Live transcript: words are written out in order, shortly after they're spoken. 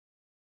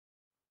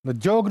The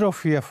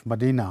geography of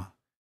Medina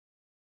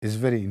is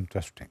very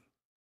interesting.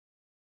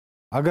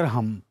 اگر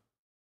ہم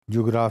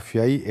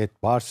جغرافیائی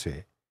اعتبار سے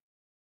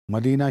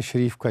مدینہ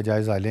شریف کا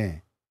جائزہ لیں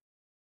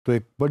تو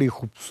ایک بڑی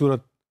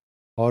خوبصورت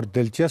اور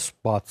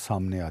دلچسپ بات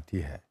سامنے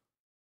آتی ہے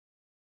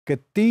کہ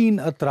 3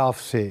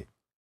 اطراف سے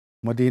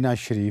مدینہ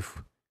شریف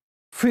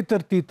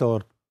فطرتی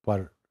طور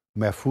پر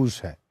محفوظ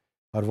ہے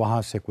اور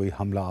وہاں سے کوئی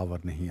حملہ آور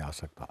نہیں آ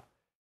سکتا.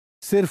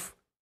 صرف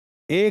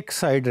ایک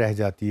سائڈ رہ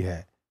جاتی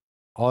ہے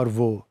اور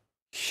وہ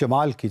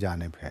شمال کی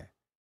جانب ہے.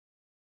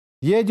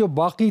 یہ جو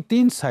باقی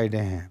 3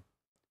 سائڈیں ہیں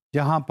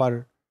جہاں پر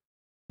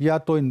یا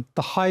تو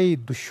انتہائی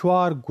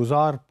دشوار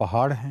گزار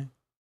پہاڑ ہیں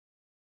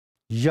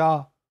یا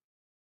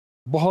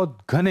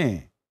بہت گھنے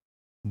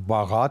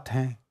باغات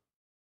ہیں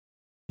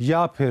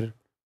یا پھر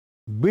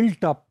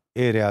بلٹ اپ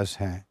ایریاز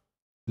ہیں،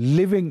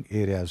 لیونگ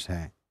ایریاز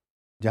ہیں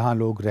جہاں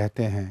لوگ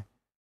رہتے ہیں،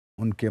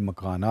 ان کے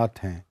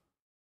مکانات ہیں،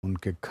 ان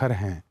کے گھر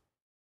ہیں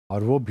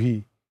اور وہ بھی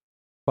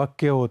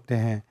پکے ہوتے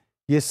ہیں.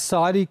 یہ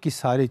ساری کی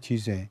ساری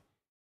چیزیں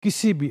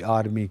کسی بھی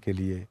آرمی کے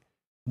لیے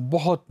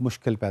بہت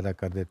مشکل پیدا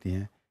کر دیتی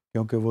ہیں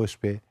کیونکہ وہ اس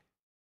پہ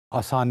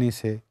آسانی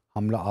سے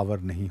حملہ آور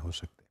نہیں ہو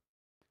سکتے.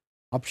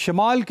 اب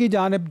شمال کی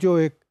جانب جو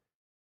ایک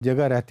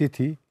جگہ رہتی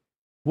تھی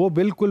وہ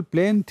بالکل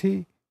پلین تھی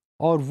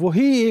اور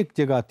وہی ایک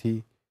جگہ تھی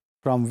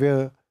from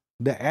where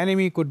the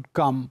enemy could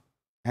come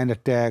and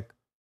attack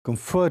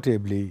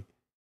comfortably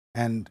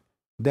and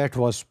that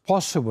was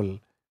possible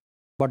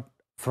but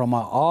from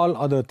all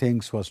other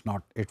things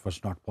it was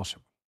not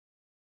possible.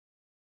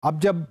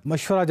 اب جب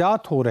مشورہ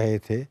جات ہو رہے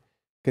تھے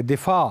کہ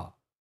دفاع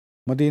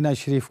مدینہ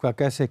شریف کا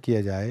کیسے کیا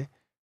جائے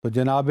تو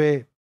جناب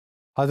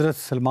حضرت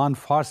سلمان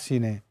فارسی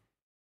نے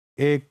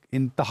ایک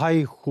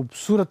انتہائی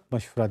خوبصورت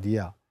مشورہ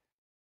دیا.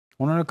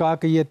 انہوں نے کہا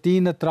کہ یہ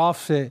 3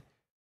 اطراف سے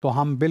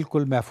تو ہم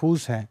بالکل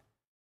محفوظ ہیں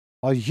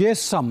اور یہ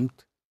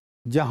سمت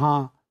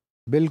جہاں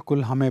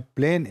بالکل ہمیں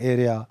پلین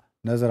ایریا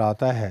نظر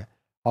آتا ہے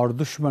اور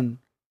دشمن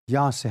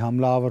یہاں سے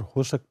حملہ آور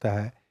ہو سکتا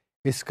ہے،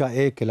 اس کا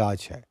ایک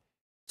علاج ہے.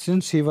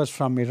 Since he was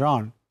from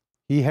Iran,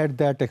 he had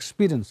that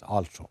experience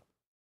also.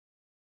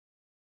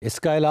 اس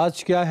کا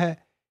علاج کیا ہے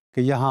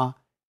کہ یہاں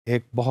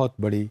ایک بہت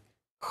بڑی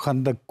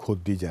خندق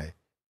کھود دی جائے،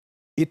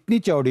 اتنی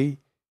چوڑی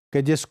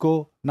کہ جس کو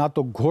نہ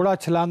تو گھوڑا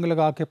چھلانگ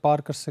لگا کے پار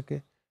کر سکے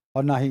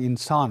اور نہ ہی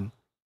انسان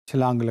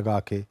چھلانگ لگا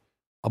کے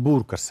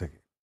عبور کر سکے.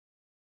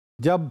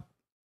 جب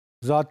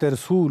ذات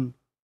رسول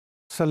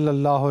صلی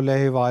اللہ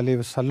علیہ وآلہ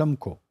وسلم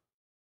کو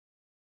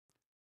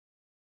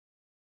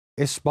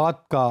اس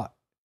بات کا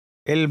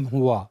علم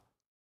ہوا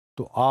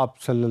تو آپ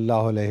صلی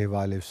اللہ علیہ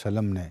وآلہ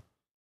وسلم نے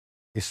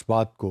اس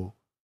بات کو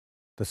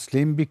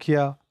تسلیم بھی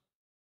کیا،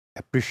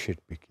 اپریشیٹ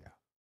بھی کیا.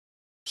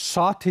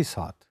 ساتھ ہی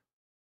ساتھ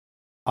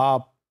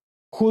آپ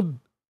خود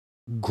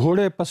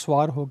گھوڑے پر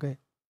سوار ہو گئے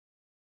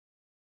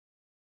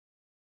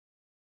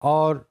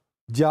اور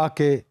جا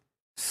کے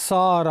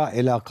سارا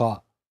علاقہ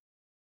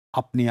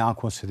اپنی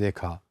آنکھوں سے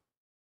دیکھا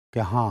کہ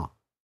ہاں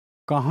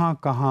کہاں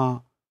کہاں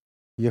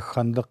یہ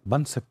خندق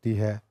بن سکتی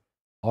ہے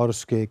اور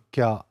اس کے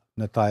کیا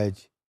نتائج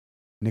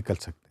نکل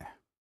سکتے ہیں.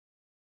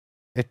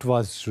 It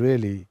was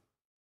really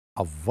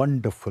a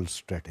wonderful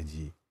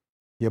strategy.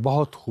 یہ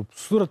بہت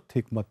خوبصورت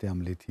حکمت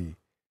عملی تھی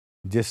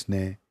جس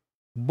نے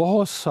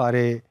بہت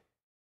سارے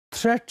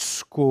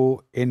تھریٹس کو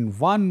ان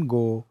ون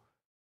گو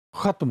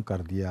ختم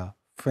کر دیا،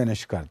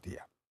 فنش کر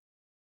دیا.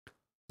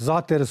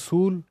 ذات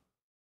رسول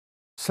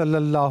صلی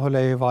اللہ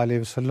علیہ وآلہ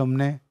وسلم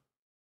نے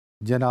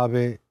جناب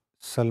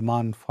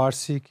سلمان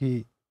فارسی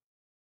کی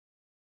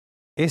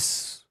اس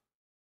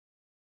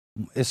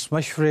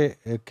مشورے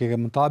کے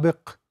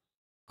مطابق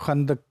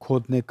خندق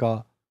کھودنے کا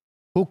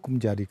حکم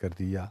جاری کر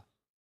دیا.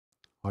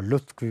 اور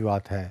لطف کی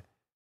بات ہے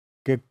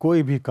کہ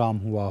کوئی بھی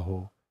کام ہوا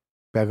ہو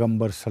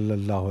پیغمبر صلی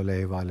اللہ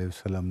علیہ وآلہ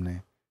وسلم نے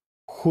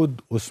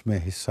خود اس میں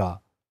حصہ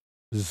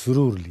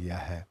ضرور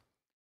لیا ہے.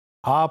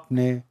 آپ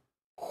نے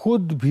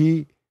خود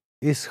بھی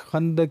اس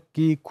خندق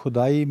کی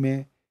کھدائی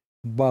میں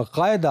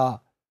باقاعدہ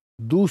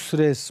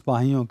دوسرے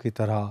سپاہیوں کی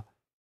طرح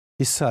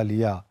حصہ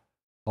لیا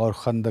اور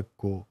خندق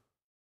کو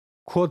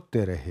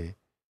کھودتے رہے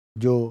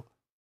جو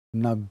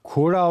نہ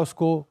گھوڑا اس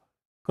کو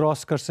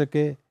کراس کر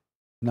سکے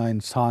نہ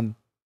انسان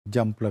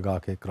جمپ لگا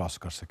کے کراس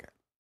کر سکے.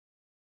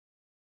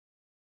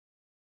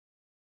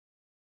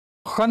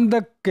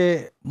 خندق کے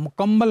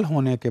مکمل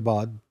ہونے کے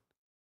بعد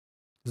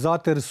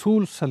ذات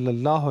رسول صلی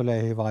اللہ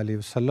علیہ وآلہ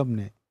وسلم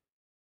نے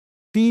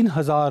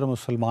 3000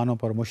 مسلمانوں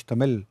پر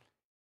مشتمل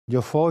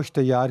جو فوج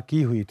تیار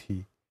کی ہوئی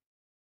تھی،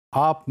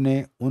 آپ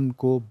نے ان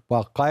کو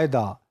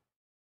باقاعدہ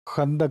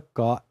خندق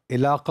کا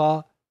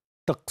علاقہ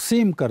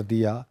تقسیم کر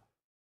دیا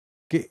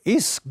کہ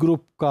اس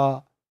گروپ کا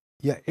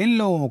یا ان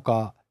لوگوں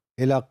کا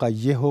علاقہ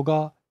یہ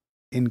ہوگا،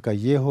 ان کا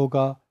یہ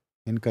ہوگا،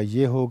 ان کا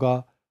یہ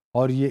ہوگا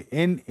اور یہ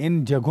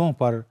ان جگہوں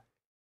پر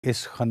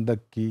اس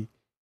خندق کی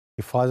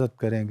حفاظت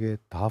کریں گے،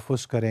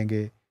 تحفظ کریں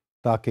گے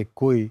تاکہ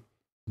کوئی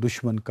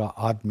دشمن کا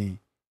آدمی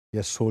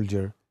یا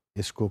سولجر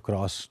اس کو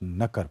کراس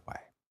نہ کر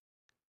پائے.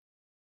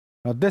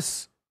 Now this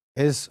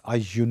is a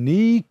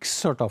unique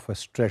sort of a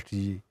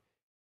strategy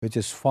which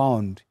is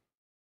found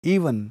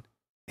even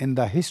in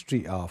the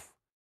history of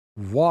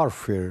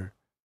warfare,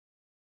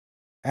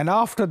 and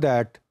after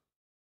that,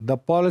 the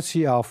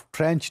policy of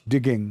trench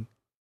digging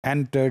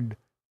entered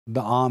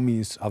the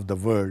armies of the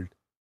world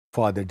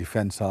for their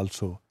defense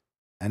also,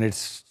 and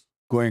it's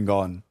going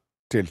on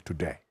till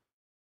today.